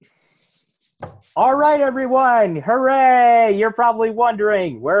All right, everyone. Hooray. You're probably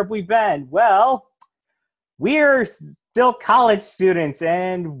wondering, where have we been? Well, we're still college students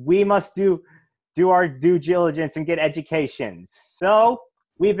and we must do our due diligence and get educations. So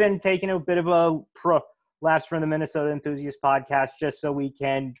we've been taking a bit of a lapse from the Minnesota Enthusiast podcast just so we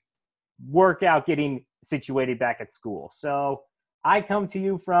can work out getting situated back at school. So I come to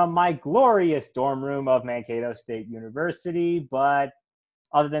you from my glorious dorm room of Mankato State University. But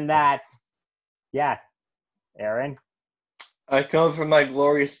other than that, yeah, Aaron. I come from my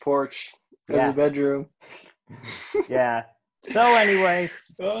glorious porch as a Yeah, bedroom. yeah. So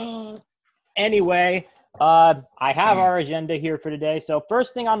Oh. anyway, I have our agenda here for today. So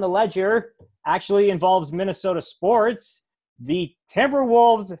first thing on the ledger actually involves Minnesota sports. The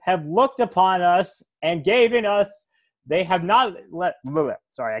Timberwolves have looked upon us and given us. They have not let.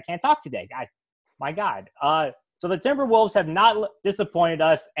 Sorry, I can't talk today. My God. So the Timberwolves have not disappointed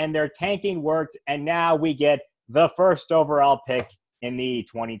us, and their tanking worked, and now we get the first overall pick in the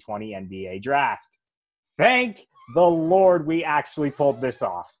 2020 NBA draft. Thank the Lord we actually pulled this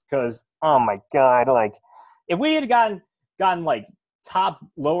off, because oh my God, like if we had gotten like top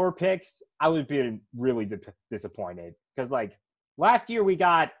lower picks, I would be really disappointed, because like last year we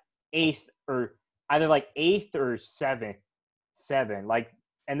got eighth or either like eighth or seven, like,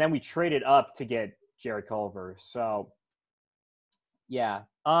 and then we traded up to get Jared Culver. So yeah,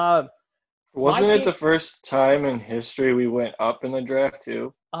 my Wasn't it team. the first time in history we went up in the draft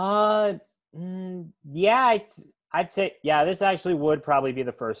too? Uh, yeah, I'd say yeah. This actually would probably be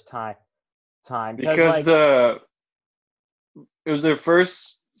the first time because Because like it was their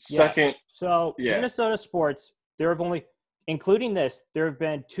first, yeah. second, So yeah. Minnesota sports, there have only, including this, there have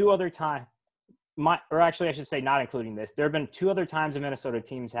been two other times. Or actually, I should say, not including this, there have been two other times the Minnesota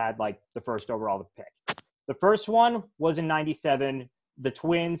teams had like the first overall pick. The first one was in '97. The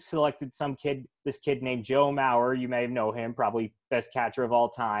Twins selected this kid named Joe Mauer. You may know him, probably best catcher of all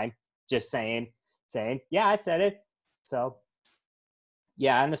time. Just saying. Yeah, I said it. So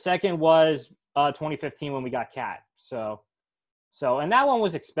yeah, and the second was 2015 when we got Cat. And that one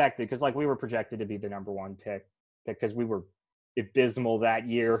was expected because like we were projected to be the number one pick because we were abysmal that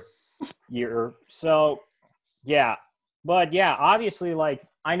year. So yeah, but yeah, obviously, like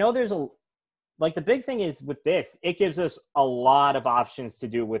I know there's a like the big thing is with this, it gives us a lot of options to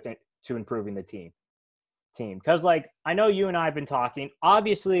do with it to improving the team. Because like I know you and I have been talking.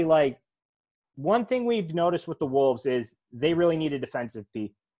 Obviously, like one thing we've noticed with the Wolves is they really need a defensive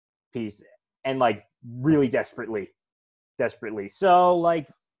piece, and like really desperately. So like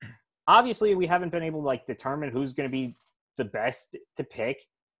obviously we haven't been able to like determine who's going to be the best to pick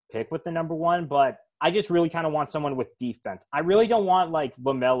with the number one, but I just really kind of want someone with defense. I really don't want like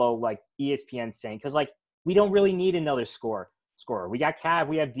LaMelo, like ESPN saying, because like we don't really need another scorer. We got Cav,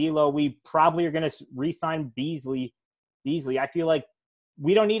 we have D'Lo. We probably are going to re-sign Beasley. I feel like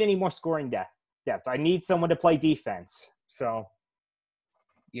we don't need any more scoring depth. I need someone to play defense. So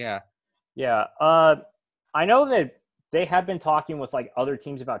yeah. I know that they have been talking with like other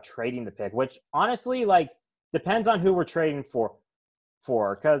teams about trading the pick, which honestly like depends on who we're trading for.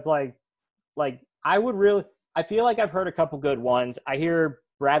 Because like I feel like I've heard a couple good ones. I hear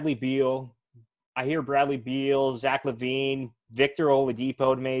Bradley Beal, Zach LaVine, Victor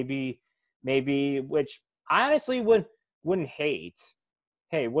Oladipo, maybe, which I honestly wouldn't hate.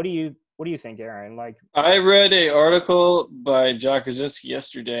 Hey, what do you think, Aaron? Like, I read a article by John Krasinski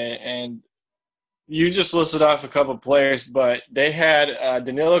yesterday, and you just listed off a couple players, but they had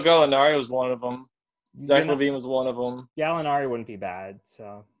Danilo Gallinari was one of them. you Zach know, LaVine was one of them. Gallinari wouldn't be bad.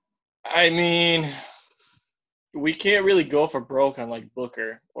 So I mean, we can't really go for broke on like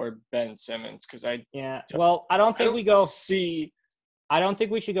Booker or Ben Simmons because yeah, well, I don't I think we don't go. see. I don't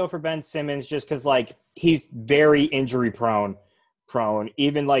think we should go for Ben Simmons just because like he's very injury prone.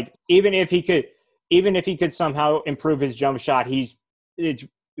 Even if he could somehow improve his jump shot, he's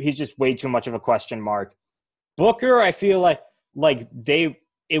just way too much of a question mark. Booker, I feel like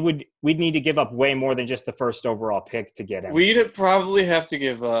we'd need to give up way more than just the first overall pick to get him. We'd probably have to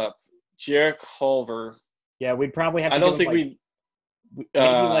give up Jared Culver. Yeah, we'd probably have to I give don't him think like we.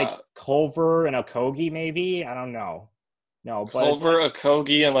 maybe like Culver and Okogie, maybe. I don't know. No, but it's Culver, like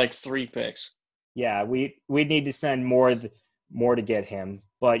Okogie, and like 3 picks. yeah, we'd need to send more to get him.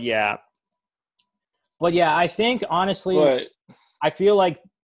 But yeah, I think honestly, But I feel like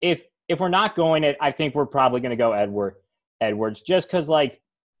if we're not going it, I think we're probably going to go Edwards, just because like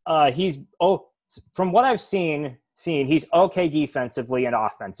he's from what I've seen he's okay defensively and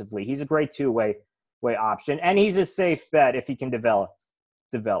offensively. He's a great two-way option, and he's a safe bet if he can develop.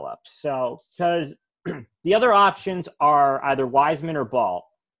 So because the other options are either Wiseman or Ball.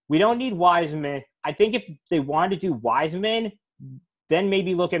 We don't need Wiseman. I think if they wanted to do Wiseman, then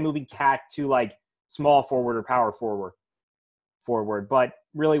maybe look at moving Cat to like small forward or power forward, but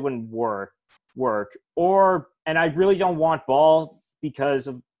really wouldn't work. And I really don't want Ball because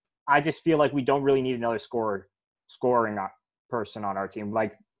I just feel like we don't really need another scoring person on our team.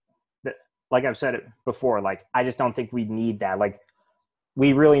 Like I've said it before, like I just don't think we need that. Like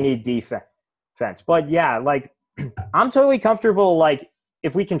we really need defense. But yeah, like I'm totally comfortable. Like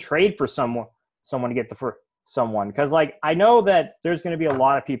if we can trade for someone to get someone, because like I know that there's going to be a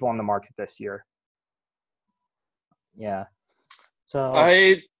lot of people on the market this year. Yeah. So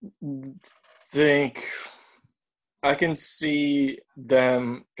I think I can see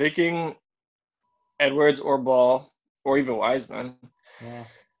them picking Edwards or Ball or even Wiseman. Yeah.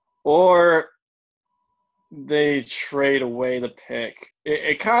 Or they trade away the pick.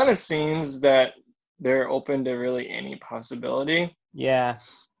 It kind of seems that they're open to really any possibility. Yeah.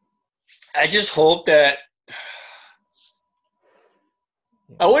 I just hope that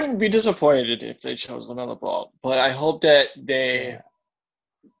I wouldn't be disappointed if they chose another Ball, but I hope that they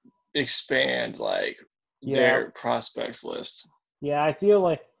expand like their prospects list. Yeah, I feel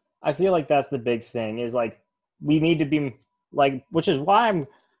like that's the big thing is like we need to be like, which is why I'm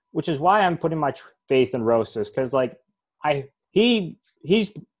putting my faith in Rosas, because like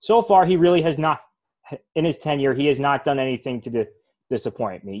he's so far he really has not in his tenure he has not done anything to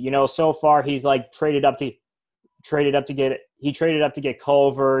disappoint me. You know, so far he's like traded up to get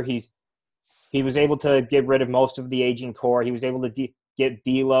Culver. He was able to get rid of most of the aging core. He was able to get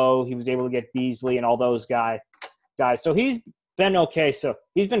D'Lo. He was able to get Beasley and all those guys. So he's been okay. So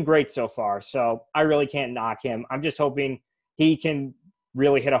he's been great so far. So I really can't knock him. I'm just hoping he can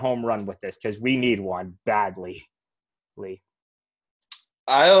really hit a home run with this because we need one badly.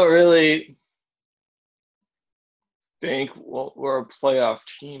 I don't really think we're a playoff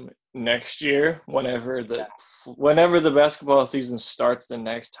team next year whenever the basketball season starts the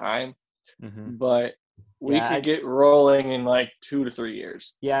next time. Mm-hmm. But we could get rolling in like 2 to 3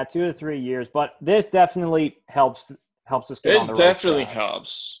 years. Yeah, 2 to 3 years. But this definitely helps us get on the right track. It definitely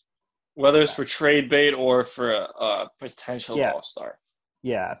helps, whether it's for trade bait or for a potential all-star.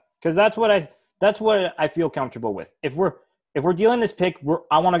 Yeah, because that's what I feel comfortable with. If we're dealing this pick,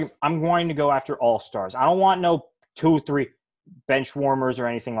 I'm wanting to go after all-stars. I don't want no 2 or 3 bench warmers or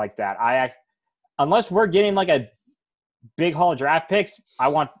anything like that. Unless we're getting like a big haul of draft picks, I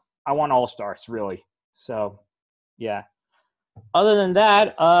want all-stars really. So, yeah. Other than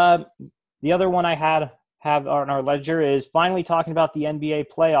that, the other one I have on our ledger is finally talking about the NBA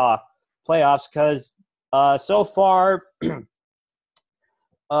playoffs because so far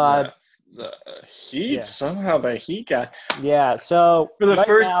the Heat somehow the Heat got so for the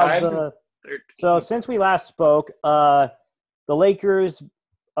first time since we last spoke, the Lakers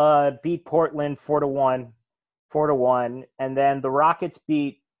beat Portland 4-1, and then the Rockets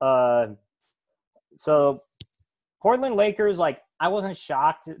beat so Portland Lakers, like I wasn't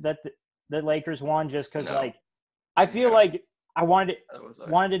shocked that the Lakers won just because like I feel like I wanted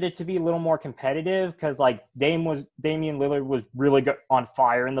it to be a little more competitive because like Damian Lillard was really good on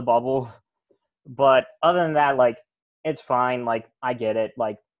fire in the bubble, but other than that, like it's fine. Like I get it.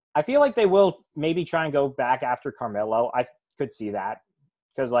 Like I feel like they will maybe try and go back after Carmelo. I could see that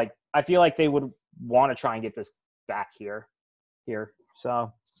because like I feel like they would want to try and get this back here.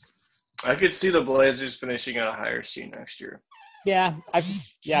 So I could see the Blazers finishing at a higher seed next year. Yeah,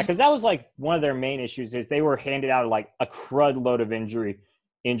 because that was like one of their main issues is they were handed out like a crud load of injuries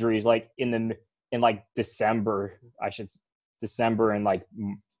like in like December and like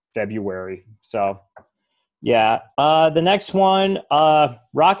February. So yeah, the next one,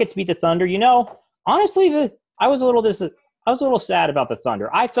 Rockets beat the Thunder. You know, honestly, I was a little sad about the Thunder.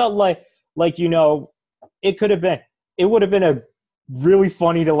 I felt like you know, it would have been a really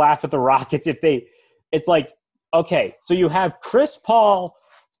funny to laugh at the Rockets if it's like. Okay, so you have Chris Paul.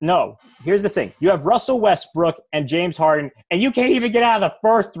 No, here's the thing. You have Russell Westbrook and James Harden, and you can't even get out of the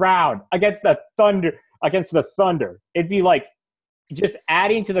first round against the Thunder. It'd be like just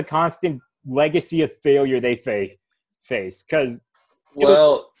adding to the constant legacy of failure they face. Because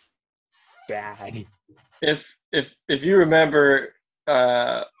bad. If you remember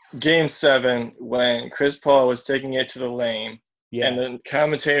Game 7 when Chris Paul was taking it to the lane, and the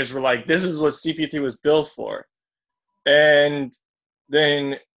commentators were like, "This is what CP3 was built for." And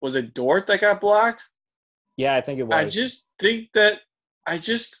then was it Dort that got blocked? Yeah, I think it was. I just think that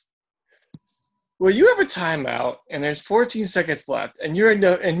well, you have a timeout and there's 14 seconds left and you're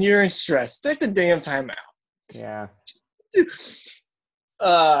in stress. Take the damn timeout. Yeah.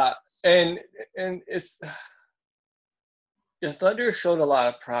 And it's the Thunder showed a lot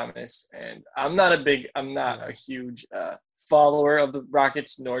of promise, and I'm not a huge follower of the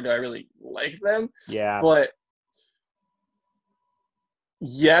Rockets, nor do I really like them. Yeah. But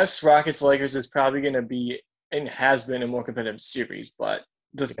yes, Rockets Lakers is probably going to be and has been a more competitive series, but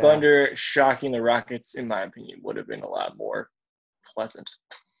the Thunder shocking the Rockets, in my opinion, would have been a lot more pleasant.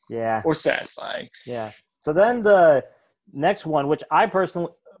 Yeah. Or satisfying. Yeah. So then the next one, which I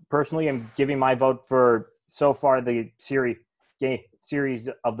personally am giving my vote for so far the series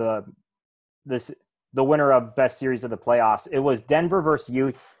of the winner of best series of the playoffs. It was Denver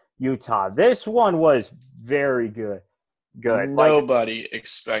versus Utah. This one was very good. Nobody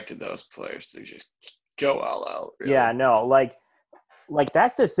expected those players to just go all out. Really. Yeah, no, like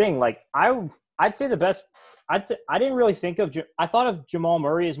that's the thing. Like I'd say the best. I didn't really think of. I thought of Jamal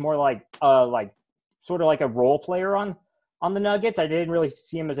Murray as more like sort of like a role player on the Nuggets. I didn't really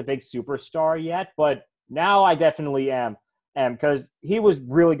see him as a big superstar yet, but now I definitely am because he was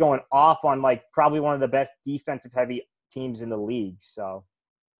really going off on like probably one of the best defensive heavy teams in the league. So.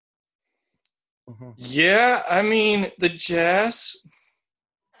 Mm-hmm. Yeah, I mean, the Jazz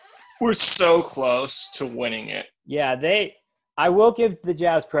were so close to winning it. Yeah, I will give the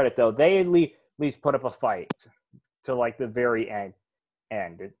Jazz credit, though. They at least put up a fight to, like, the very end.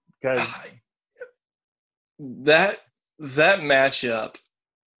 Because that matchup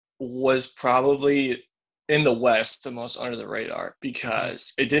was probably, in the West, the most under the radar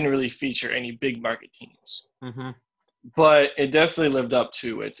because it didn't really feature any big market teams. Mm-hmm. But it definitely lived up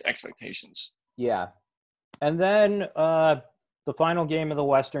to its expectations. Yeah. And then the final game of the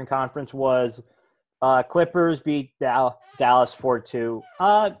Western Conference was Clippers beat Dallas 4-2.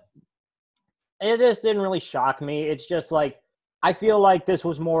 This didn't really shock me. It's just like I feel like this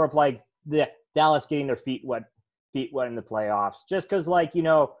was more of like the Dallas getting their feet wet in the playoffs. Just because, like, you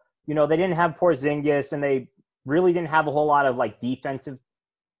know, they didn't have Porzingis and they really didn't have a whole lot of like defensive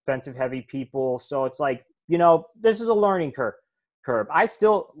heavy people. So it's like, this is a learning curve. I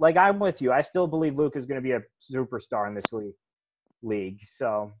still, like, I'm with you. I still believe Luke is going to be a superstar in this league.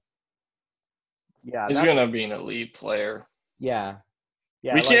 So, yeah. He's going to be an elite player. Yeah.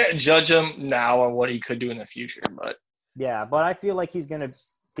 Yeah. We can't judge him now on what he could do in the future, but. Yeah, but I feel like he's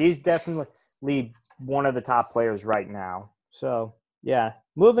definitely one of the top players right now. So, yeah.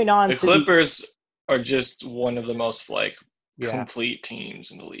 Moving on the to Clippers are just one of the most, like, complete teams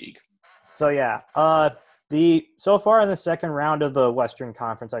in the league. So, yeah. So far in the second round of the Western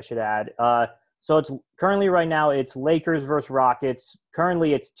Conference, I should add. So it's currently right now it's Lakers versus Rockets.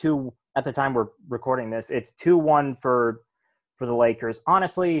 Currently it's 2 at the time we're recording this. It's 2-1 for the Lakers.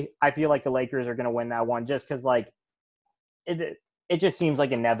 Honestly, I feel like the Lakers are going to win that one just because like it just seems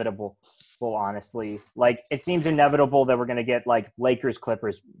like inevitable. Well, honestly, like it seems inevitable that we're going to get like Lakers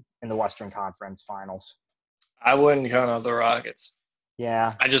Clippers in the Western Conference Finals. I wouldn't count out the Rockets.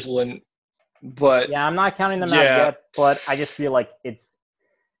 Yeah, I just wouldn't. But yeah, I'm not counting them out yet, but I just feel like it's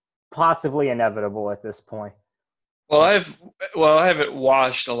possibly inevitable at this point. Well, I haven't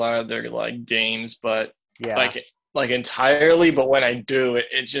watched a lot of their like games, but like entirely. But when I do,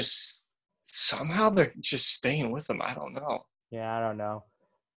 it just somehow they're just staying with them. I don't know. Yeah, I don't know.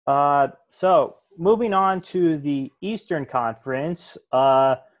 So moving on to the Eastern Conference,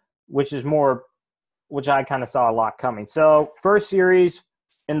 which I kind of saw a lot coming. So first series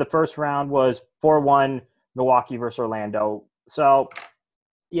in the first round was 4-1 Milwaukee versus Orlando. So,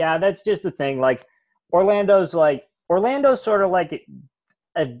 yeah, that's just the thing. Like, Orlando's sort of like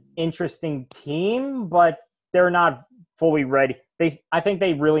an interesting team, but they're not fully ready. I think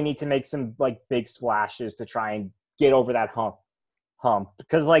they really need to make some like big splashes to try and get over that hump.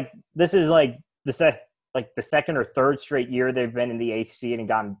 Because like this is like the second or third straight year they've been in the eighth seed and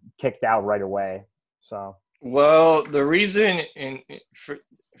gotten kicked out right away. So. Well, the reason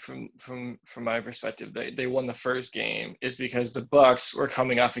from my perspective they won the first game is because the Bucks were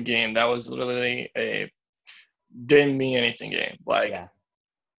coming off a game that was literally didn't mean anything game. Like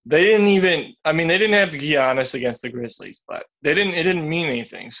they didn't have Giannis against the Grizzlies, but it didn't mean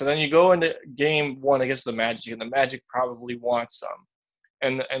anything. So then you go into game one against the Magic, and the Magic probably want some,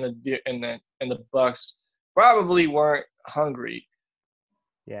 and the Bucks probably weren't hungry.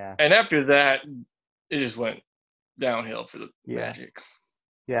 Yeah. And after that, it just went downhill for the Magic.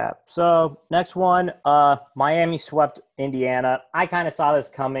 Yeah. So next one, Miami swept Indiana. I kind of saw this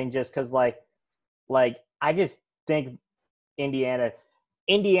coming just because, like I just think Indiana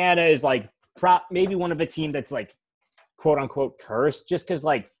is like maybe one of a team that's like quote unquote cursed, just because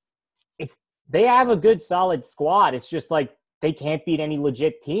like they have a good solid squad. It's just like they can't beat any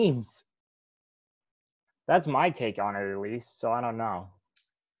legit teams. That's my take on it, at least. So I don't know.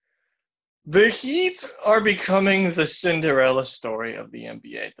 The Heat are becoming the Cinderella story of the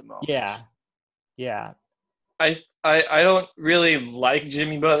NBA at the moment. Yeah. I don't really like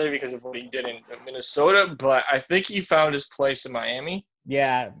Jimmy Butler because of what he did in Minnesota, but I think he found his place in Miami.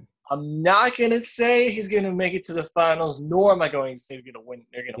 Yeah. I'm not going to say he's going to make it to the finals, nor am I going to say he's going to win.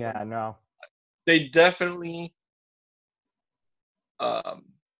 They're going to win. Yeah, no. They definitely the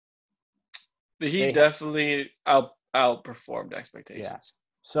Heat definitely outperformed expectations. Yeah.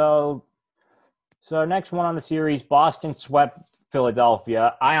 So next one on the series, Boston swept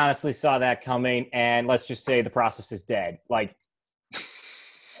Philadelphia. I honestly saw that coming, and let's just say the process is dead. Like,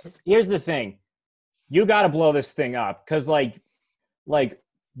 here's the thing. You got to blow this thing up because, like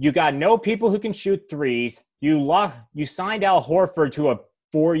you got no people who can shoot threes. You signed Al Horford to a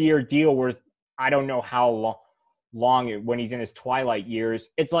 4-year deal worth I don't know how long when he's in his twilight years.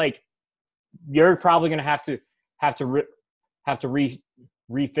 It's like you're probably going to have to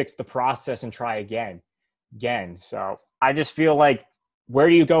refix the process and try again. So I just feel like, where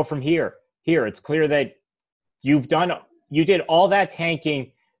do you go from here? It's clear that you did all that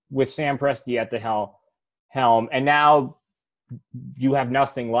tanking with Sam Presti at the helm, and now you have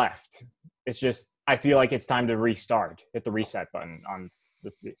nothing left. It's just, I feel like it's time to restart. Hit the reset button on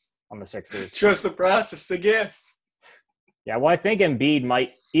the Sixers. Trust the process again. Yeah, well, I think Embiid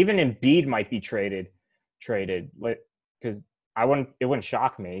might be traded, because it wouldn't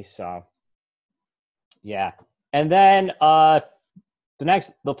shock me. So, yeah. And then the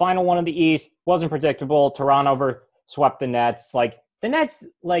final one in the East wasn't predictable. Toronto swept the Nets. Like, the Nets,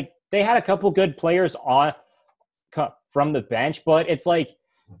 like, they had a couple good players from the bench, but it's like,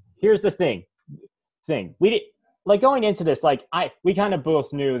 here's the thing. We did, like, going into this, like, we kind of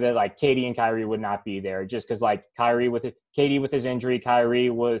both knew that, like, KD and Kyrie would not be there, just because, like, KD with his injury, Kyrie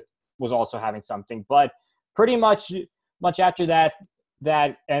was also having something. But pretty much after that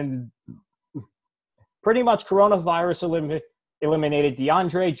and pretty much coronavirus eliminated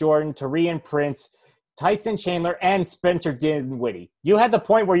DeAndre Jordan, Taurean Prince, Tyson Chandler, and Spencer Dinwiddie. You had the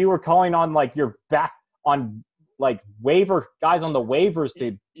point where you were calling on, like, your back on, like, guys on the waivers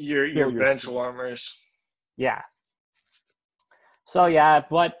to your bench warmers. Yeah. So, yeah,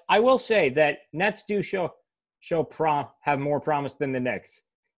 but I will say that Nets do have more promise than the Knicks.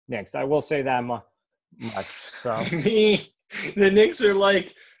 I will say that much. So the Knicks are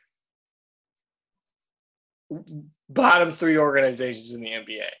like bottom 3 organizations in the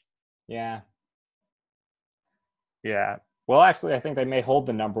NBA. Yeah. Yeah. Well, actually, I think they may hold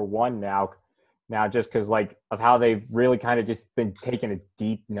the number 1 now just because, like, of how they've really kind of just been taking a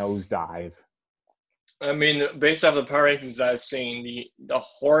deep nosedive. I mean, based off the power rankings I've seen, the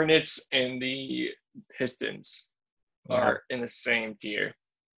Hornets and the Pistons are in the same tier.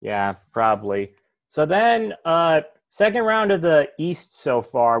 Yeah, probably. So then, second round of the East so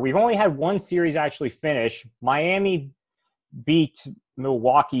far, we've only had one series actually finish. Miami beat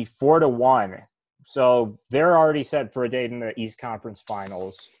Milwaukee 4-1. So they're already set for a date in the East Conference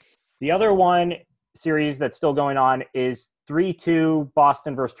Finals. The other one series that's still going on is 3-2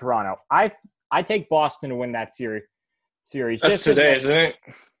 Boston versus Toronto. I take Boston to win that series. That's today, isn't it?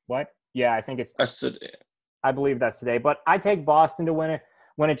 What? Yeah, I think that's today. I believe that's today. But I take Boston to win it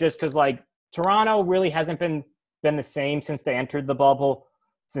just because, like, Toronto really hasn't been the same since they entered the bubble,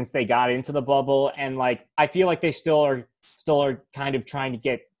 since they got into the bubble. And, like, I feel like they still are kind of trying to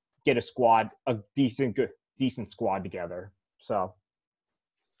get a decent squad together. So,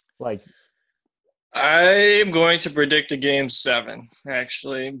 like, I'm going to predict a Game 7,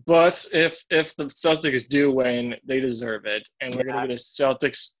 actually. But if the Celtics do win, they deserve it. And we're going to get a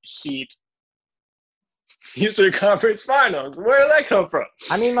Celtics Heat Eastern Conference Finals. Where did that come from?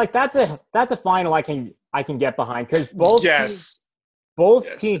 I mean, like, that's a final I can get behind, because both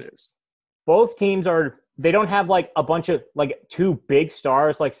teams are, they don't have, like, a bunch of, like, 2 big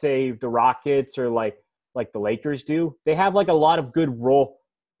stars, like, say the Rockets or like the Lakers do. They have, like, a lot of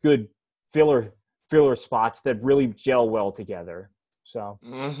good filler spots that really gel well together. So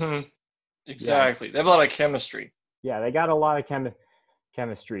exactly. Yeah. They have a lot of chemistry. Yeah, they got a lot of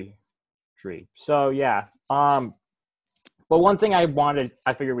chemistry. So yeah. But one thing I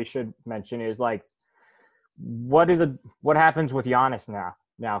figured we should mention is, like, what happens with Giannis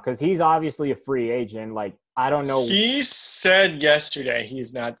now, because he's obviously a free agent. Like, I don't know. He said yesterday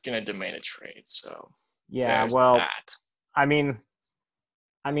he's not going to demand a trade. So yeah, well, that. I mean,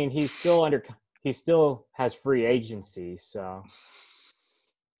 he still has free agency. So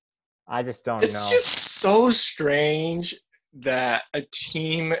I just don't know. It's just so strange that a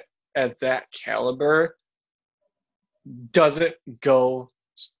team at that caliber doesn't go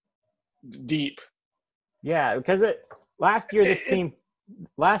deep. Yeah, because last year this team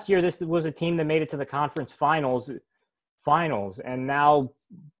last year this was a team that made it to the conference finals, and now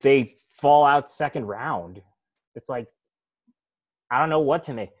they fall out second round. It's like I don't know what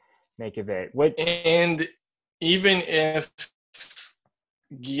to make of it. And even if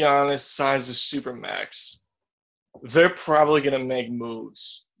Giannis signs a supermax, they're probably going to make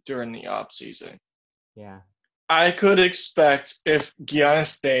moves during the offseason. Yeah. I could expect if Giannis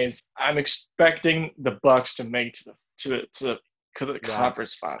stays, I'm expecting the Bucks to make to the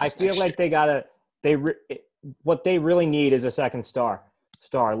conference finals. I feel like what they really need is a second star.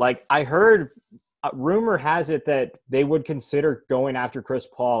 Like I heard, rumor has it that they would consider going after Chris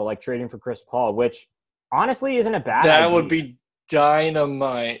Paul, like trading for Chris Paul, which honestly isn't a bad idea. That would be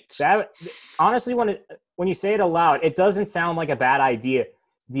dynamite. That honestly, when you say it aloud, it doesn't sound like a bad idea.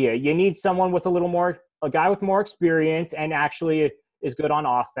 You need someone with a guy with more experience and actually is good on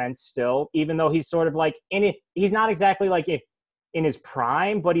offense still, even though he's sort of like he's not exactly like in his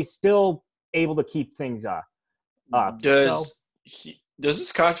prime, but he's still able to keep things up. Does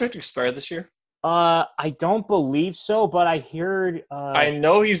his contract expire this year? I don't believe so, but I heard. I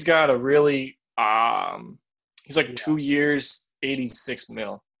know he's got a really he's like 2 years, 86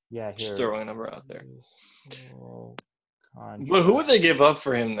 mil. Yeah, just throwing a number out there. But who would they give up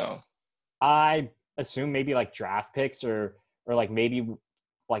for him though? I assume maybe like draft picks or like maybe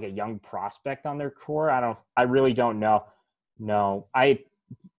like a young prospect on their core. I really don't know. No, I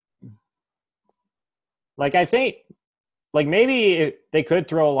think like maybe they could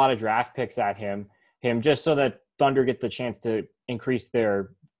throw a lot of draft picks at him just so that Thunder get the chance to increase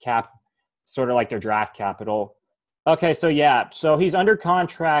their cap, sort of like their draft capital. Okay, so he's under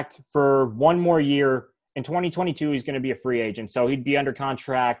contract for one more year. In 2022, he's going to be a free agent. So he'd be under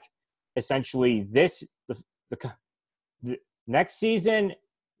contract essentially the next season.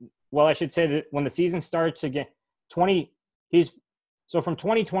 Well, I should say that when the season starts again, so from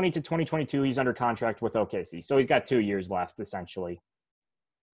 2020 to 2022, he's under contract with OKC. So he's got 2 years left, essentially.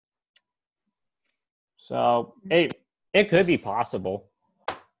 So it could be possible.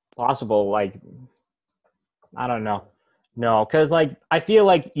 Like, I don't know. No, because like I feel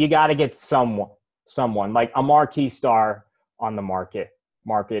like you got to get someone like a marquee star on the market,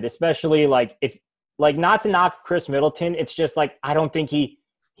 especially like if like not to knock Chris Middleton. It's just like I don't think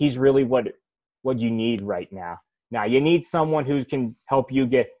he's really what you need right now. Now you need someone who can help you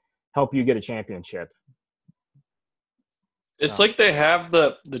get a championship. It's like they have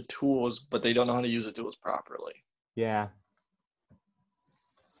the tools, but they don't know how to use the tools properly. Yeah.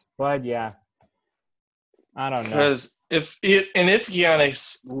 But yeah, I don't know. Because if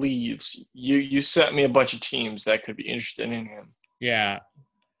Giannis leaves, you sent me a bunch of teams that could be interested in him. Yeah.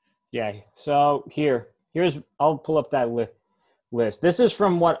 So I'll pull up that list. This is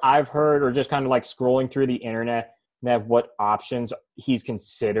from what I've heard or just kind of like scrolling through the internet. What options he's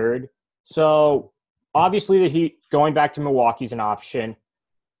considered. So obviously the Heat going back to Milwaukee is an option.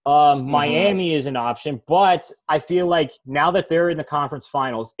 Miami is an option, but I feel like now that they're in the conference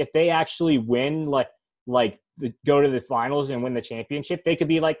finals, if they actually win, go to the finals and win the championship, they could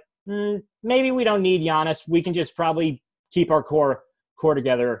be like, maybe we don't need Giannis. We can just probably keep our core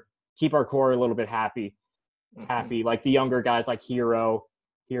together, keep our core a little bit happy. Like the younger guys like Hero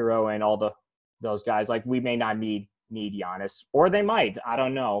and all those guys. Like we may not need Giannis, or they might. I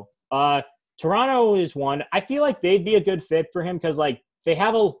don't know. Toronto is one. I feel like they'd be a good fit for him because like they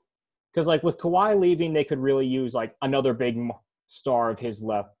have because like with Kawhi leaving, they could really use like another big star of his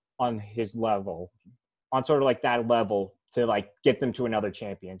level, on sort of like that level to like get them to another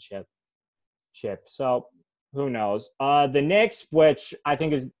championship. So who knows? The Knicks, which I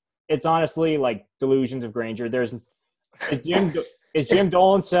think it's honestly like delusions of grandeur. Is Jim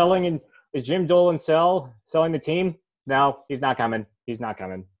Dolan selling the team? No, he's not coming.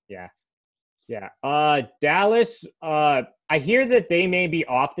 Yeah. Dallas, I hear that they may be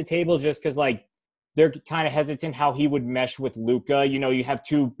off the table just because like they're kind of hesitant how he would mesh with Luka. You know, you have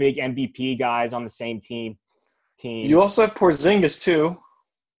two big MVP guys on the same team. You also have Porzingis too.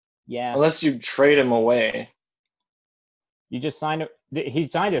 Yeah. Unless you trade him away. You just signed he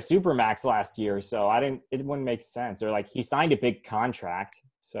signed a supermax last year, so it wouldn't make sense. Or like he signed a big contract.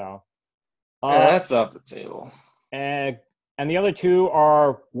 So that's off the table. And the other two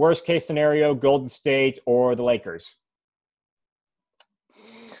are worst case scenario, Golden State or the Lakers.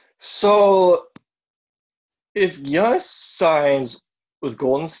 So if Giannis signs with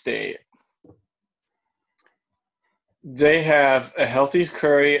Golden State, they have a healthy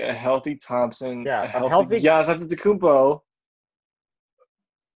Curry, a healthy Thompson, a healthy Giannis Antetokounmpo.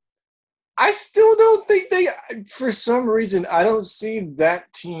 I still don't think for some reason, I don't see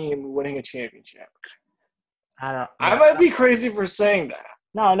that team winning a championship. I might be crazy for saying that.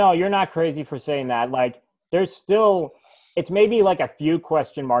 No, you're not crazy for saying that. Like, there's still – it's maybe like a few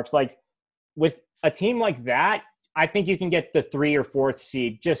question marks. Like, with a team like that, I think you can get the 3 or 4th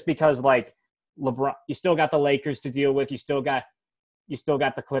seed just because, like, LeBron – you still got the Lakers to deal with. You still got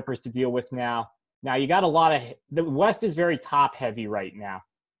the Clippers to deal with now. Now, you got a lot of – the West is very top-heavy right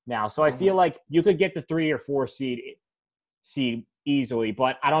now. So I feel like you could get the 3 or 4 seed easily.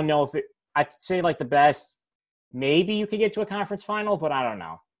 But I don't know if it – I'd say, like, the best – maybe you could get to a conference final, but I don't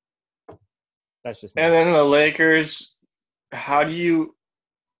know. That's just me. And then the Lakers, how do you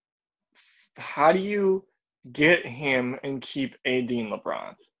get him and keep AD and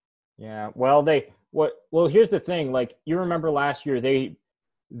LeBron? Yeah, well, here's the thing. Like, you remember last year, they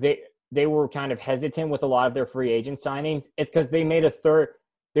were kind of hesitant with a lot of their free agent signings. It's because they made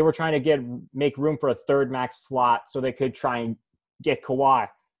they were trying to make room for a third max slot so they could try and get Kawhi,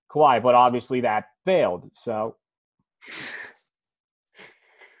 but obviously that failed. So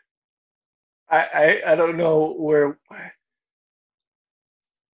I don't know where,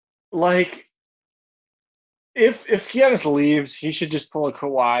 like, if Giannis leaves, he should just pull a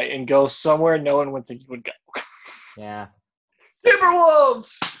Kawhi and go somewhere no one would think he would go. Yeah.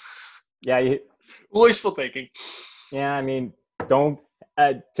 Timberwolves! Yeah. Wishful thinking. Yeah, I mean, don't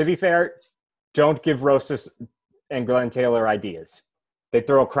to be fair, don't give Rosas and Glenn Taylor ideas. They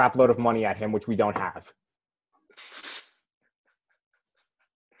throw a crap load of money at him, which we don't have.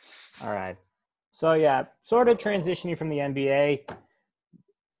 All right. So, yeah, sort of transitioning from the NBA,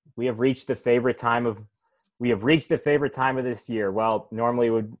 we have reached the favorite time of this year. Well, normally it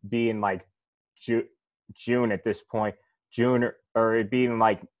would be in like June at this point, or it'd be in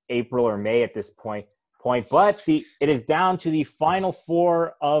like April or May at this point. But it is down to the final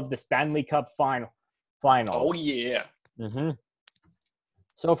 4 of the Stanley Cup finals. Oh yeah. Mm-hmm.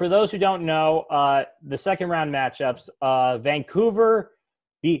 So for those who don't know, the second round matchups,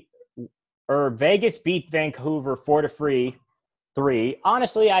 Vegas beat Vancouver 4-3.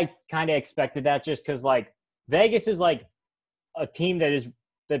 Honestly, I kind of expected that just because, like, Vegas is like a team that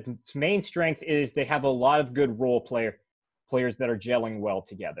its main strength is they have a lot of good role players that are gelling well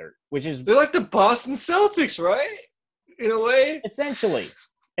together, which is they're like the Boston Celtics, right? In a way, essentially.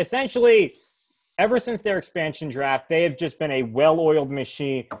 Ever since their expansion draft, they have just been a well-oiled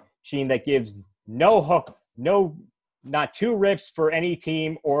machine that gives not 2 rips for any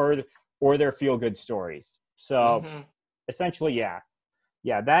team or their feel-good stories. So, essentially, yeah,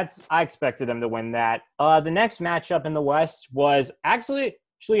 I expected them to win that. The next matchup in the West was actually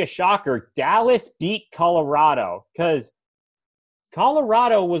a shocker. Dallas beat Colorado because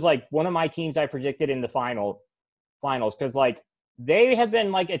Colorado was like one of my teams I predicted in the finals because, like, they have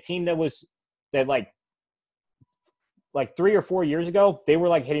been like a team that like 3 or 4 years ago, they were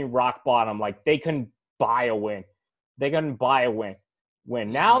like hitting rock bottom. Like, they couldn't buy a win.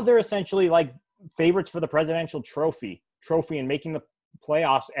 Now they're essentially like favorites for the presidential trophy and making the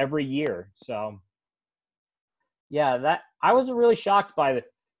playoffs every year. So, yeah, that I was really shocked by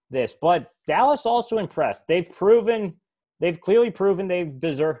this. But Dallas also impressed. They've clearly proven they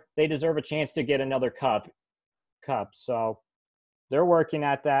deserve a chance to get another cup. So they're working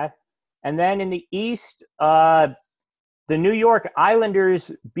at that. And then in the East, the New York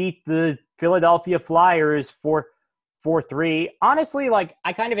Islanders beat the Philadelphia Flyers 4-3. Honestly, like,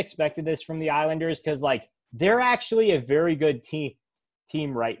 I kind of expected this from the Islanders because, like, they're actually a very good team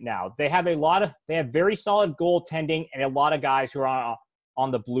right now. They have very solid goaltending and a lot of guys who are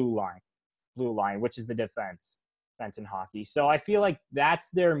on the blue line, which is the defense in hockey. So I feel like that's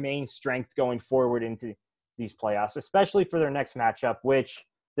their main strength going forward into these playoffs, especially for their next matchup, which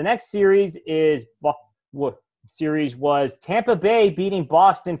the next series was Tampa Bay beating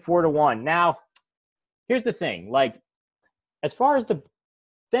Boston 4-1. Now, here's the thing. Like, as far as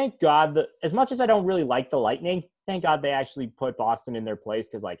thank God, as much as I don't really like the Lightning, thank God they actually put Boston in their place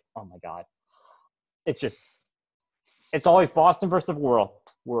because, like, oh my God. It's always Boston versus the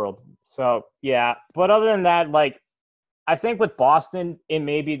world. So, yeah. But other than that, like, I think with Boston, it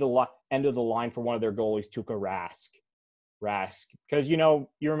may be the end of the line for one of their goalies, Tuukka Rask. Because, you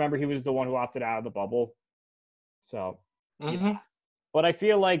remember he was the one who opted out of the bubble. So, yeah. But I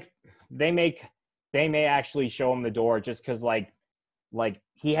feel like they may actually show him the door just because, like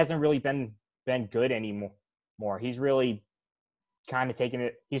he hasn't really been good anymore. He's really kind of taken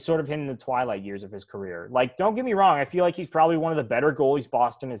it. He's sort of hitting the twilight years of his career. Like, don't get me wrong. I feel like he's probably one of the better goalies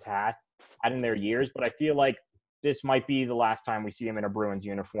Boston has had in their years. But I feel like this might be the last time we see him in a Bruins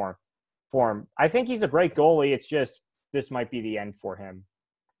uniform. I think he's a great goalie. It's just this might be the end for him.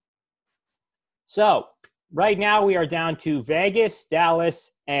 So right now we are down to Vegas,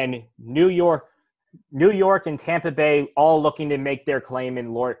 Dallas, and New York New York and Tampa Bay all looking to make their claim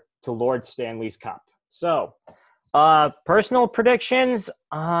in Lord Stanley's Cup. So, personal predictions.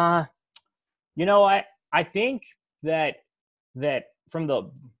 I think that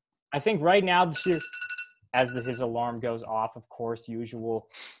I think right now as his alarm goes off, of course, usual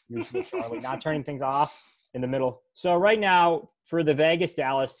Charlotte not turning things off in the middle. So right now for the Vegas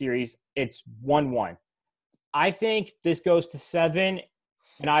Dallas series, it's 1-1. I think this goes to 7,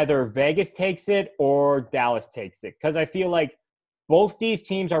 and either Vegas takes it or Dallas takes it, because I feel like both these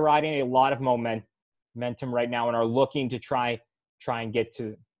teams are riding a lot of momentum right now and are looking to try and get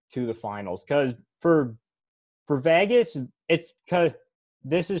to the finals. Because for Vegas, it's because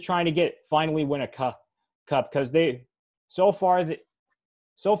this is trying to finally win a cup, because they so far in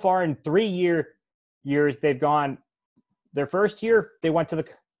 3 years they've gone. Their first year they went to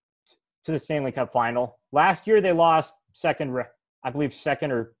the Stanley Cup final. Last year they lost second or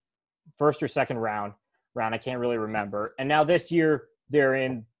first or second round. I can't really remember. And now this year they're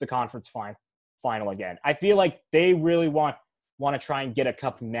in the conference final again. I feel like they really want to try and get a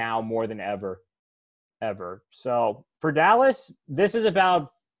cup now more than ever. So for Dallas, this is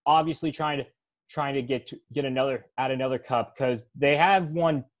about obviously trying to get another cup, because they've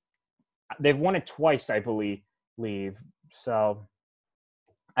won it twice, I believe. So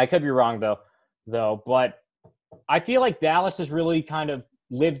I could be wrong though, but I feel like Dallas has really kind of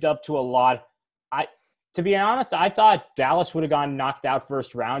lived up to a lot. To be honest, I thought Dallas would have gotten knocked out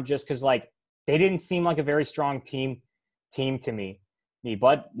first round just because they didn't seem like a very strong team to me.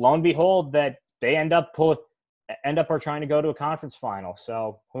 But lo and behold, that they end up are trying to go to a conference final.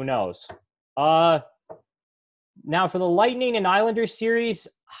 So who knows? Now for the Lightning and Islanders series,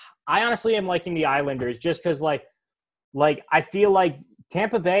 I honestly am liking the Islanders just because I feel like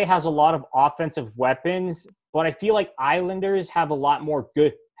Tampa Bay has a lot of offensive weapons, but I feel like Islanders have a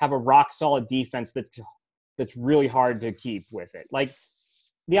rock solid defense that's really hard to keep with it.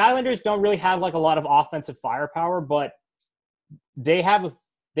 The Islanders don't really have a lot of offensive firepower, but they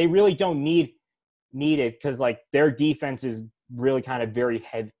really don't need it, because their defense is really kind of very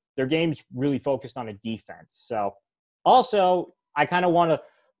heavy. Their game's really focused on a defense. So also I kind of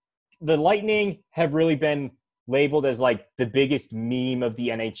the Lightning have really been labeled as the biggest meme of the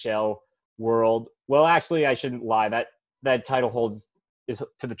NHL world. Well, actually I shouldn't lie. That title is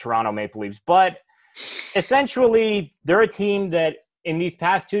to the Toronto Maple Leafs, but essentially they're a team that in these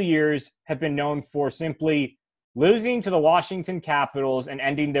past 2 years have been known for simply losing to the Washington Capitals and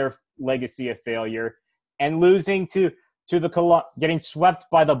ending their legacy of failure, and losing to getting swept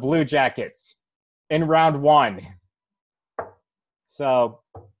by the Blue Jackets in round 1. So,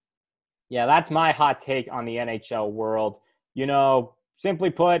 yeah, that's my hot take on the NHL world. Simply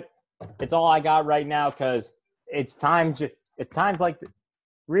put, it's all I got right now, because it's times like the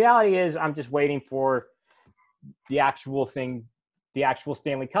reality is I'm just waiting for the actual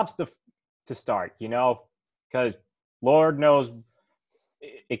Stanley Cups to start, because Lord knows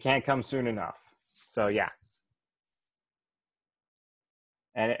it can't come soon enough. So, yeah.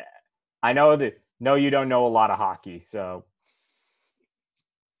 And I know you don't know a lot of hockey, so.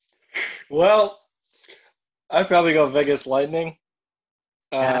 Well, I'd probably go Vegas Lightning,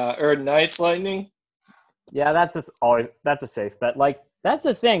 or Knights Lightning. Yeah, that's a safe bet. That's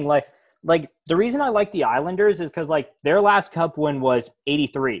the thing. The reason I like the Islanders is because their last cup win was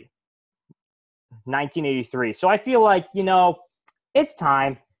 1983. So I feel it's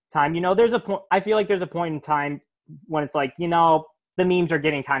time. There's a point. I feel like there's a point in time when it's the memes are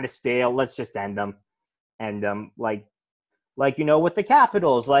getting kind of stale. Let's just end them. And with the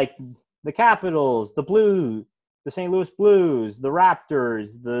Capitals, the Capitals, the Blues, the St. Louis Blues, the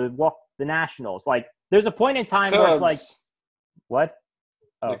Raptors, the Nationals. There's a point in time Cubs. where it's what?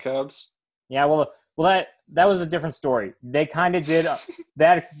 Oh. The Cubs. Yeah, well, that was a different story. They kind of did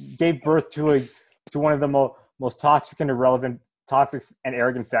that gave birth to one of the most toxic and arrogant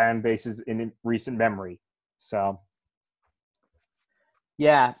fan bases in recent memory. So,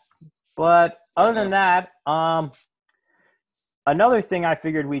 yeah. But other than that, another thing I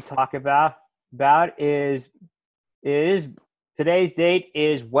figured we'd talk about is today's date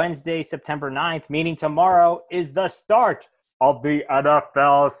is Wednesday, September 9th, meaning tomorrow is the start of the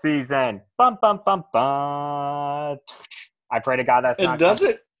NFL season. Bum, bum, bum, bum. I pray to God that's not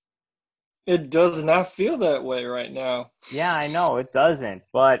coming. It does not feel that way right now. Yeah, I know it doesn't,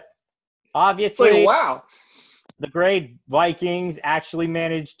 but obviously, it's wow. The great Vikings actually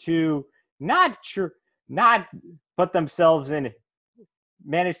managed to not live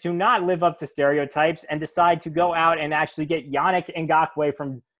up to stereotypes and decide to go out and actually get Yannick Ngakoue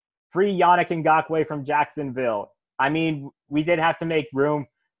from Jacksonville. I mean, we did have to make room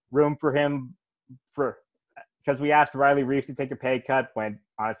for him because we asked Riley Reef to take a pay cut when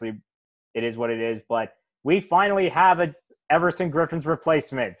honestly it is what it is. But we finally have a Everson Griffin's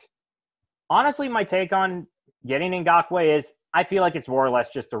replacement. Honestly, my take on getting Ngakoue is I feel like it's more or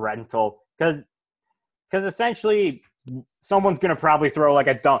less just a rental because essentially someone's going to probably throw like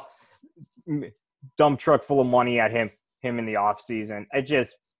a dump truck full of money at him in the offseason.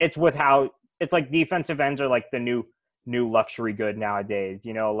 It's with how it's like defensive ends are like the new luxury good nowadays.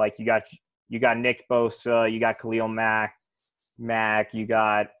 You know, like you got Nick Bosa, you got Khalil Mack, you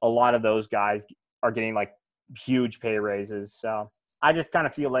got a lot of those guys are getting like huge pay raises. So I just kind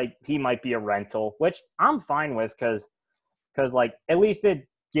of feel like he might be a rental, which I'm fine with because like at least it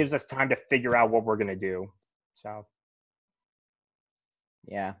gives us time to figure out what we're gonna do. So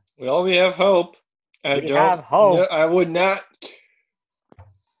yeah. Well, we have hope. We have hope. No, I would not.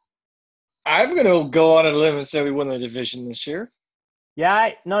 I'm gonna go on a limb and say we win the division this year. Yeah,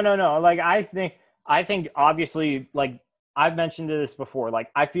 no. Like I think obviously, like I've mentioned this before.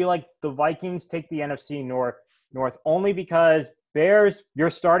 Like I feel like the Vikings take the NFC North only because Bears, you're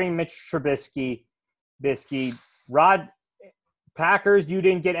starting Mitch Trubisky, Packers, you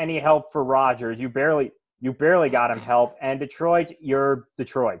didn't get any help for Rodgers. You barely got him help. And Detroit, you're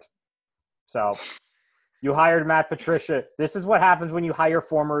Detroit. So you hired Matt Patricia. This is what happens when you hire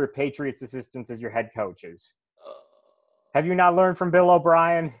former Patriots assistants as your head coaches. Have you not learned from Bill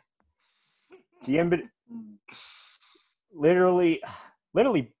O'Brien? Literally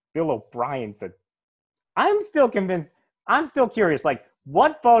Bill O'Brien said, I'm still convinced. I'm still curious. Like,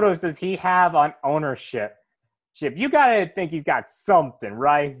 what photos does he have on ownership? You got to think he's got something,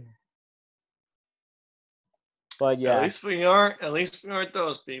 right? But yeah. At least we aren't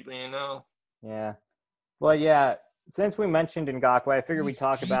those people, you know. Yeah. Well, yeah. Since we mentioned Ngakoue, I figured we'd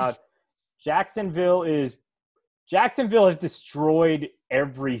talk about Jacksonville has destroyed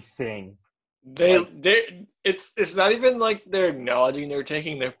everything. It's not even like they're acknowledging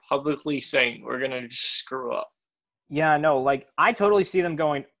they're publicly saying we're gonna just screw up. Yeah, no, like I totally see them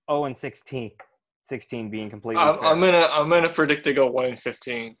going 0-16. 16 being completely fair. I'm gonna predict they go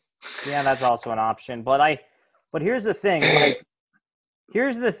 1-15. Yeah, that's also an option. But here's the thing, like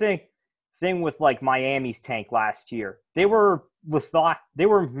here's the thing with like Miami's tank last year. They were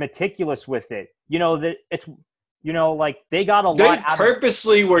meticulous with it. You know that it's like they got a lot. They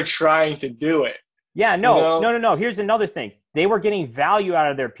purposely were trying to do it. Yeah, no. Here's another thing. They were getting value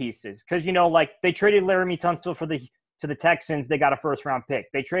out of their pieces because like they traded Laramie Tunsil to the Texans. They got a first-round pick.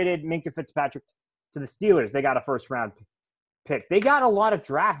 They traded Minkah Fitzpatrick to the Steelers. They got a first-round pick. They got a lot of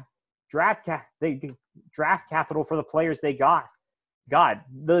draft capital for the players they got.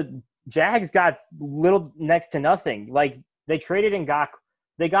 The Jags got little next to nothing. Like they traded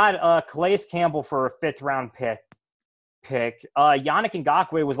they got Calais Campbell for a fifth-round pick. Yannick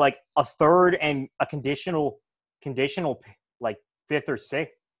Ngakoue was like a third and a conditional like fifth or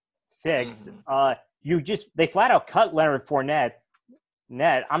sixth. They flat out cut Leonard Fournette.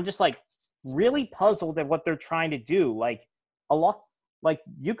 I'm just like really puzzled at what they're trying to do. Like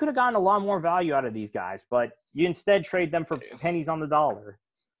you could have gotten a lot more value out of these guys, but you instead trade them for pennies on the dollar.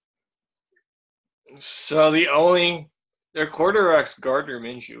 So their quarterback's Gardner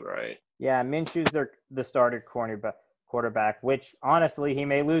Minshew, right? Yeah, Minshew's the starter quarterback, which honestly he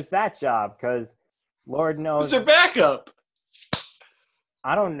may lose that job because Lord knows. Who's their backup?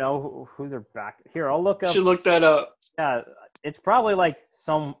 I don't know who their back. Here, I'll look up. You should look that up. Yeah, it's probably like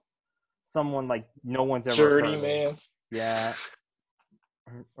someone like no one's ever heard of. Journeyman. Yeah.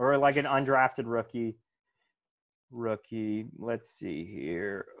 Or like an undrafted rookie. Let's see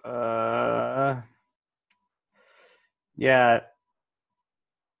here. Yeah.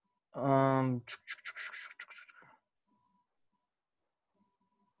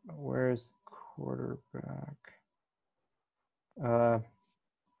 Where's quarterback?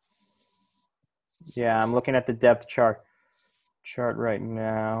 Yeah, I'm looking at the depth chart right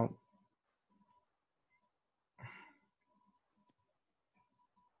now.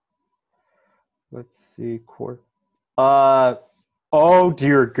 Let's see, oh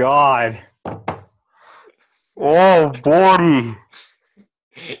dear God. Oh boy.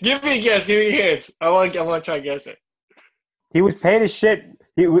 Give me a guess. Give me hints. I want to try to guess it. He was paid a shit.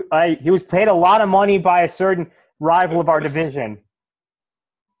 He was paid a lot of money by a certain rival of our division.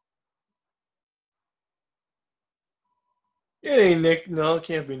 It ain't Nick. No, it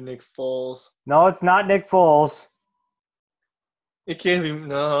can't be Nick Foles. No, it's not Nick Foles. It can't be.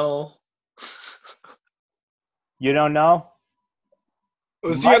 No. You don't know?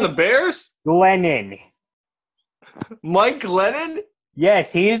 Was he on the Bears? Glennon. Mike Glennon?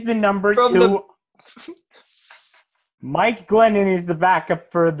 Yes, he is the number 2. Mike Glennon is the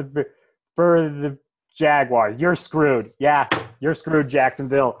backup for for the Jaguars. You're screwed. Yeah, you're screwed,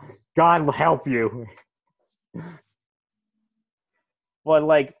 Jacksonville. God will help you. But,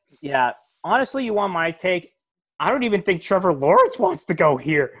 like, yeah, honestly, you want my take? I don't even think Trevor Lawrence wants to go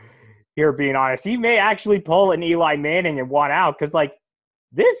here, being honest. He may actually pull an Eli Manning and want out because, like,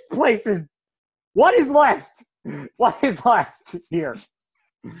 this place is – what is left? What is left here?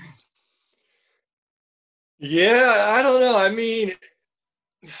 Yeah, I don't know. I mean,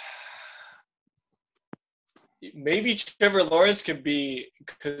 maybe Trevor Lawrence could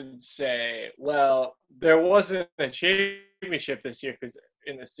say, well, there wasn't a championship this year because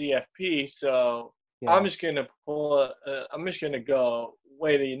in the CFP, so I'm just gonna I'm just gonna go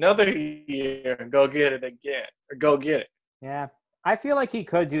wait another year and go get it again, or go get it. Yeah, I feel like he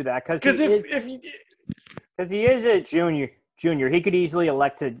could do that because he is a junior. He could easily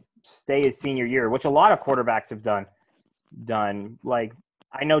elect to stay his senior year, which a lot of quarterbacks have done. Like,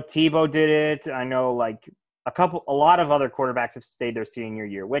 I know Tebow did it. I know, like, a lot of other quarterbacks have stayed their senior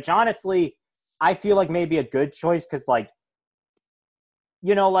year, which honestly I feel like may be a good choice because, like,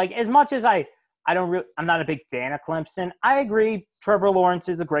 you know, like, as much as I'm not a big fan of Clemson. I agree Trevor Lawrence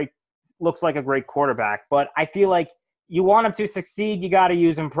looks like a great quarterback, but I feel like you want him to succeed, you got to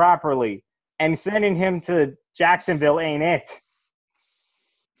use him properly. And sending him to Jacksonville ain't it.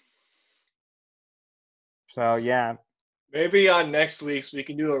 So, yeah. Maybe on next week's we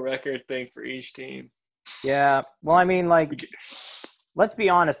can do a record thing for each team. Yeah. Well, I mean, like, let's be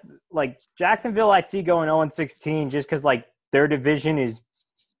honest. Like, Jacksonville I see going 0-16 just because, like, their division is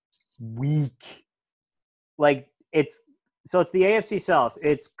weak. Like, it's the AFC South.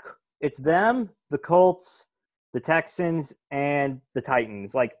 It's them, the Colts, the Texans, and the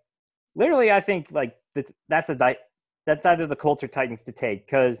Titans. Like, literally, I think, like, that's either the Colts or Titans to take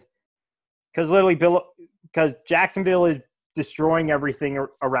because literally because Jacksonville is destroying everything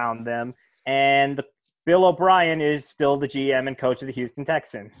around them, and Bill O'Brien is still the GM and coach of the Houston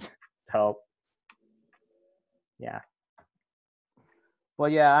Texans. So, yeah. Well,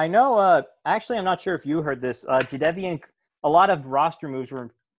 yeah, I know. Actually, I'm not sure if you heard this. A lot of roster moves were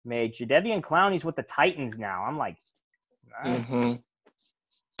made. Jadeveon Clowney's with the Titans now. I'm like,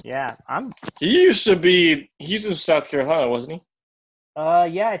 yeah, He's in South Carolina, wasn't he?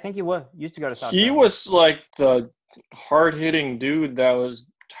 Yeah, I think he used to go to South Carolina. He was like the hard-hitting dude that was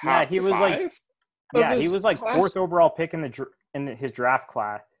top he was five. He was like fourth overall pick in his draft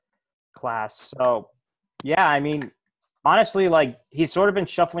class. So, yeah, I mean, honestly, like, he's sort of been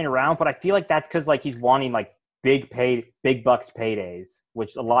shuffling around, but I feel like that's because, like, he's wanting, like, big bucks paydays,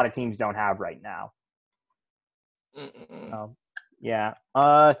 which a lot of teams don't have right now. Yeah.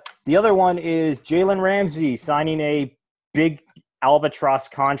 The other one is Jalen Ramsey signing a big albatross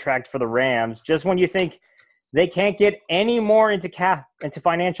contract for the Rams. Just when you think they can't get any more into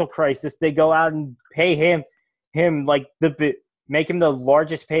financial crisis, they go out and pay him like make him the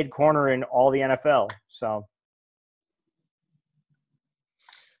largest paid corner in all the NFL. So,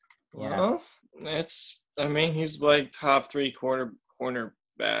 yeah. Well, he's like top 3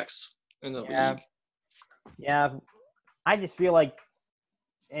 cornerbacks in the league. Yeah. I just feel like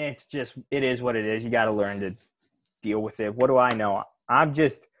it is what it is. You got to learn to deal with it. What do I know? I'm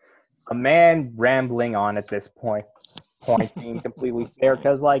just a man rambling on at this point being completely fair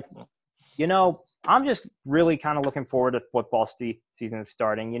because, like, you know, I'm just really kind of looking forward to football season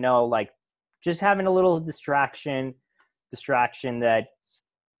starting, you know, like, just having a little distraction that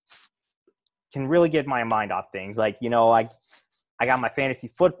can really get my mind off things. Like, you know, I got my fantasy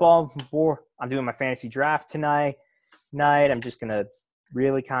football before. I'm doing my fantasy draft tonight. I'm just going to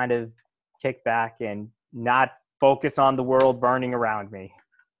really kind of kick back and not focus on the world burning around me.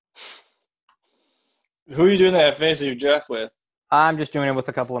 Who are you doing that fantasy draft with? I'm just doing it with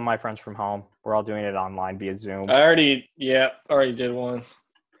a couple of my friends from home. We're all doing it online via Zoom. I already did one.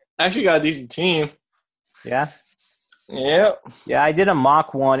 I actually got a decent team. Yeah? Yep. Yeah, I did a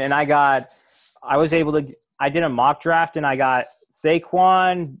mock one, and I did a mock draft, and I got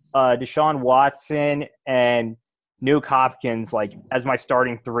Saquon, Deshaun Watson, and Nuke Hopkins, like, as my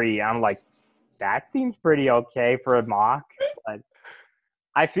starting 3. I'm like, that seems pretty okay for a mock. But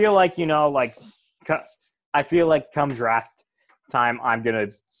I feel like, you know, like, come draft time, I'm going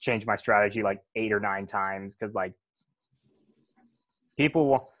to change my strategy like 8 or 9 times because, like,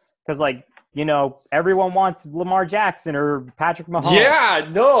 you know, everyone wants Lamar Jackson or Patrick Mahomes. Yeah,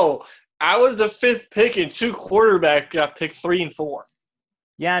 no. I was the 5th pick and 2 quarterbacks got picked 3 and 4.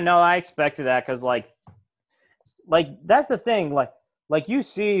 Yeah, no, I expected that because, like, that's the thing. Like you've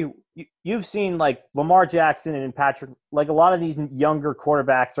seen like Lamar Jackson and Patrick. Like, a lot of these younger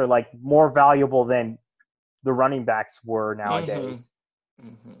quarterbacks are like more valuable than the running backs were nowadays.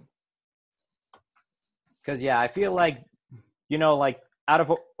 Because, yeah, I feel like, like out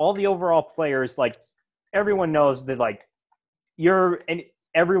of all the overall players, like everyone knows that like and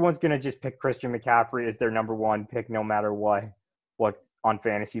everyone's going to just pick Christian McCaffrey as their number one pick no matter what on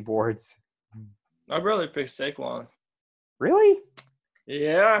fantasy boards. I'd rather pick Saquon. Really?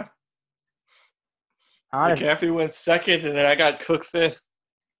 Yeah. McCaffrey went second, and then I got Cook fifth.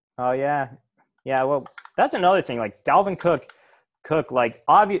 Oh, yeah. Yeah, well, that's another thing. Like, Dalvin Cook,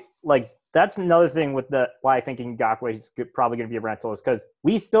 that's another thing with why I think Ngakoue is probably going to be a rental is because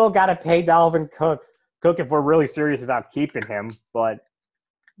we still got to pay Dalvin Cook if we're really serious about keeping him. But,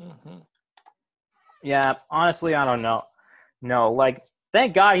 yeah, honestly, I don't know. No, like,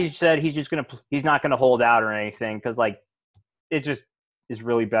 thank God he said he's not going to hold out or anything because, like, it just is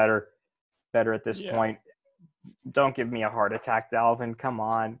really better at this point. Don't give me a heart attack, Dalvin. Come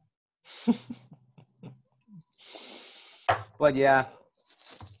on. But, yeah.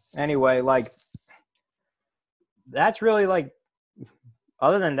 Anyway, like, that's really, like,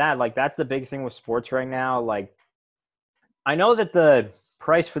 other than that, like, that's the big thing with sports right now. Like, I know that the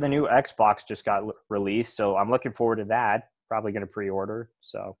price for the new Xbox just got released, so I'm looking forward to that. Probably going to pre-order,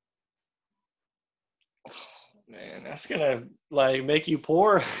 so. Oh, man, that's going to, like, make you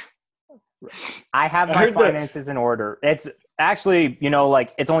poor. I have my finances in order. It's actually,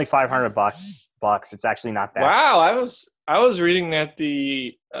 like, it's only $500. It's actually not that. Wow, I was reading that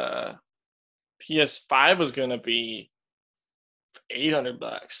the PS5 was going to be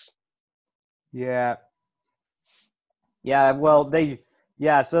 $800. Yeah. Yeah, well, it's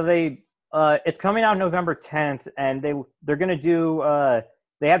coming out November 10th, and they're going to do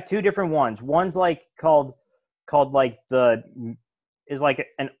they have two different ones. One's like called like is like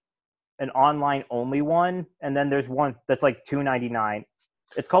an online only one, and then there's one that's like $299.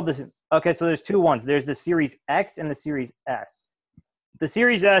 It's called this. Okay, so there's two ones. There's the Series X and the Series S. The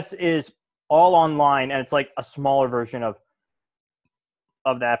Series S is all online, and it's like a smaller version of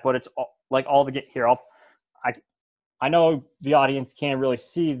that, but it's like all the here. I know the audience can't really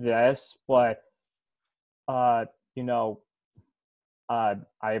see this, but I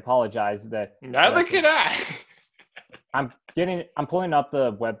apologize that. Neither can I. I'm pulling up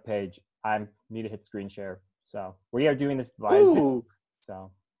the web page. I need to hit screen share. So we are doing this by Zoom.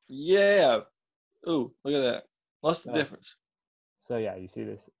 So yeah. Ooh, look at that. What's the difference? So yeah, you see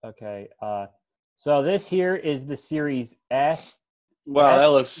this. Okay. So this here is the Series S. Wow, that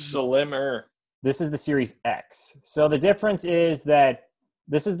looks slimmer. This is the Series X. So the difference is that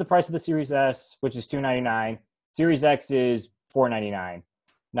this is the price of the Series S, which is $299. Series X is $499.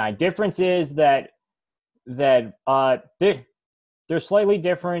 Now, difference is that they're slightly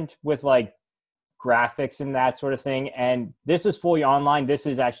different with like graphics and that sort of thing. And this is fully online. This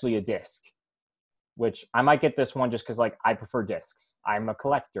is actually a disc, which I might get this one just because like I prefer discs. I'm a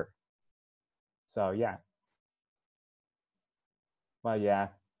collector. So yeah. Well, yeah.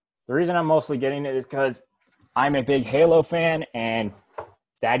 The reason I'm mostly getting it is because I'm a big Halo fan and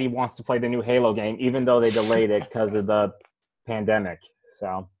Daddy wants to play the new Halo game, even though they delayed it because of the pandemic.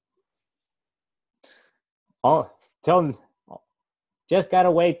 So, just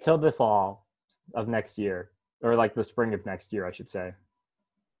gotta wait till the fall of next year, or like the spring of next year, I should say.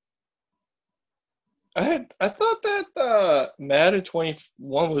 I thought that Madden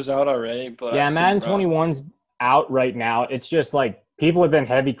 21 was out already, but yeah, Madden 21's out right now. It's just like people have been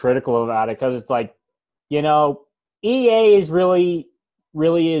heavy critical about it because it's like, EA is really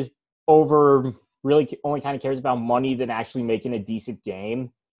only kind of cares about money than actually making a decent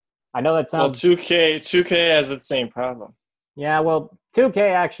game. I know that sounds. Well, 2K has the same problem. Yeah, well,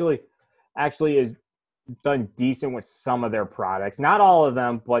 2K actually is done decent with some of their products. Not all of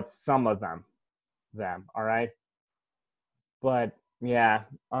them, but some of them. All right. But yeah,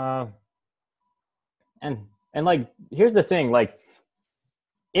 and like here's the thing, like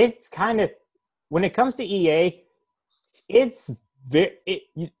it's kind of when it comes to EA, this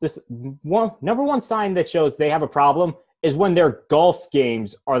number one sign that shows they have a problem is when their golf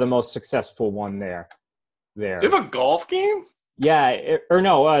games are the most successful one there. They have a golf game? Yeah,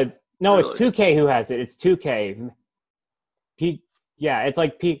 no, really? It's 2K who has it. It's 2K. It's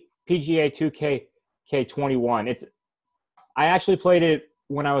like PGA 2K21. I actually played it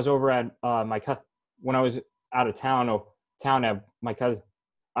when I was over at when I was out of town at my cousin.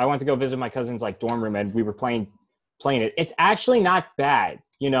 I went to go visit my cousin's like dorm room, and we were playing it. It's actually not bad,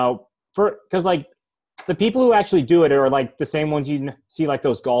 because like the people who actually do it are like the same ones you see like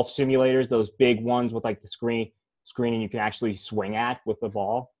those golf simulators, those big ones with like the screen and you can actually swing at with the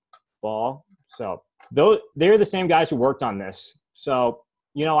ball. So they're the same guys who worked on this. So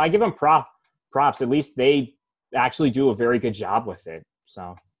I give them props. At least they actually do a very good job with it.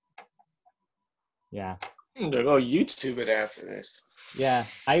 So Yeah. I'm gonna go YouTube it after this. Yeah.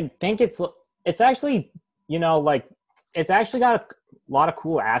 I think it's actually, like it's actually got a lot of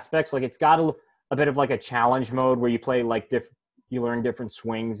cool aspects. Like it's got a bit of like a challenge mode where you play like you learn different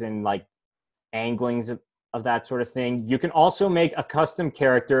swings and like anglings of that sort of thing. You can also make a custom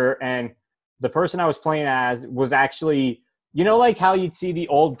character, and the person I was playing as was actually, like how you'd see the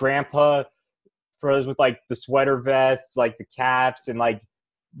old grandpa pros with like the sweater vests, like the caps, and like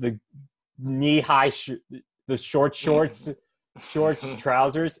the knee-high, the short shorts,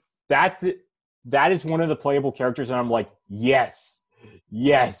 trousers. That is one of the playable characters, and I'm like, yes,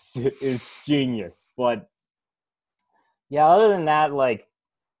 it's genius. But yeah, other than that, like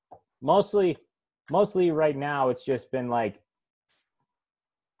mostly right now, it's just been like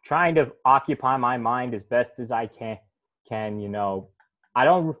trying to occupy my mind as best as I can. I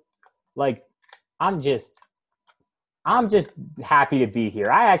don't like. I'm just happy to be here.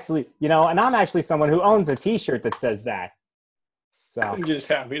 I actually, and I'm actually someone who owns a T-shirt that says that. So I'm just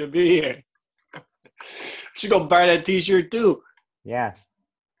happy to be here. Should go buy that T-shirt too. Yeah.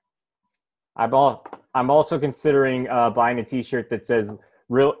 I'm also considering buying a T-shirt that says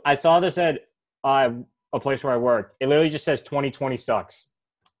 "real." I saw this at a place where I work. It literally just says 2020 sucks.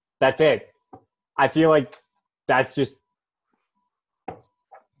 That's it. I feel like that's just.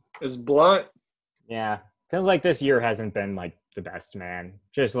 It's blunt. Yeah. Because, like, this year hasn't been, like, the best, man.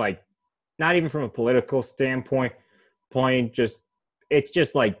 Just, like, not even from a political standpoint. It's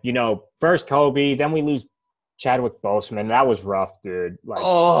just, like, first Kobe, then we lose Chadwick Boseman. That was rough, dude. Like,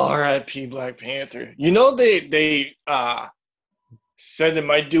 R.I.P. Black Panther. They said they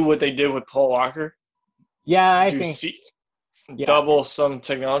might do what they did with Paul Walker. Yeah, I think. Double some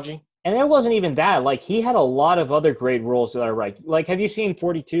technology. And it wasn't even that. Like, he had a lot of other great roles that are right. Like, have you seen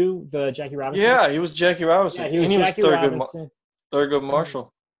 42, the Jackie Robinson? Yeah, he was Jackie Robinson. Yeah, he was Jackie Robinson. Thurgood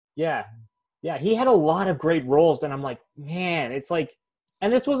Marshall. Yeah. Yeah, he had a lot of great roles. And I'm like, man, it's like –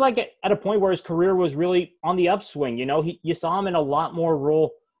 and this was like at a point where his career was really on the upswing. You saw him in a lot more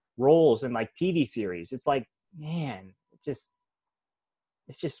roles in, like, TV series. It's like, man, it's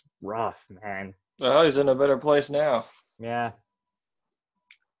just rough, man. Well, he's in a better place now. Yeah.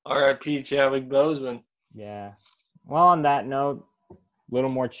 R.I.P. Chadwick Boseman. Yeah. Well, on that note, a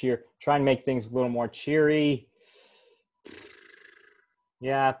little more cheer. Try and make things a little more cheery.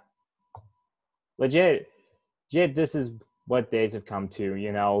 Yeah. Legit, this is what days have come to,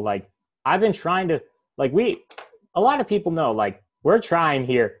 Like, I've been trying to, like, a lot of people know, like, we're trying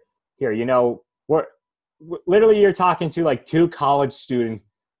here, we're literally, you're talking to, like, 2 college students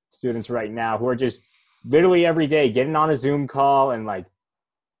right now who are just literally every day getting on a Zoom call and, like,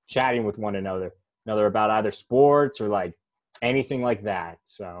 chatting with one another about either sports or like anything like that.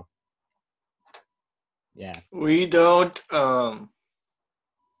 So yeah, we don't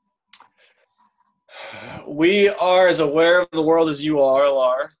we are as aware of the world as you all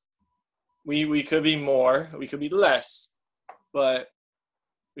are. We could be more, we could be less, but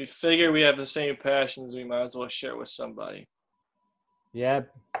we figure we have the same passions. We might as well share with somebody.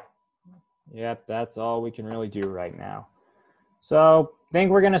 Yep, that's all we can really do right now. So I think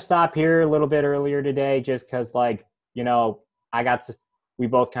we're going to stop here a little bit earlier today just because, like, we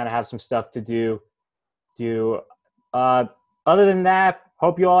both kind of have some stuff to do. Other than that,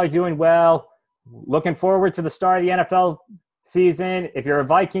 hope you all are doing well. Looking forward to the start of the NFL season. If you're a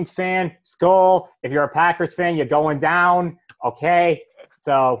Vikings fan, Skol. If you're a Packers fan, you're going down. Okay.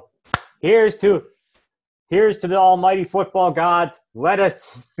 So here's to the almighty football gods. Let us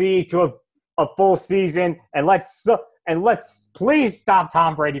see to a full season, and let's please stop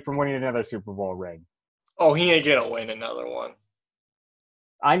Tom Brady from winning another Super Bowl ring. Oh, he ain't gonna win another one.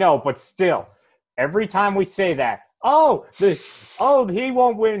 I know, but still, every time we say that, he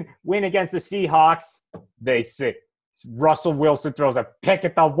won't win against the Seahawks, they say Russell Wilson throws a pick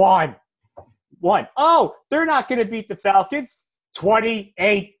at the one. Oh, they're not gonna beat the Falcons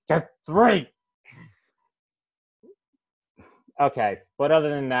 28-3. Okay, but other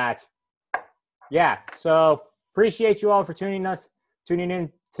than that, yeah, so appreciate you all for tuning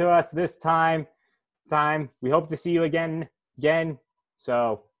in to us this time. We hope to see you again.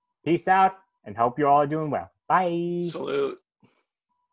 So peace out and hope you all are doing well. Bye. Salute.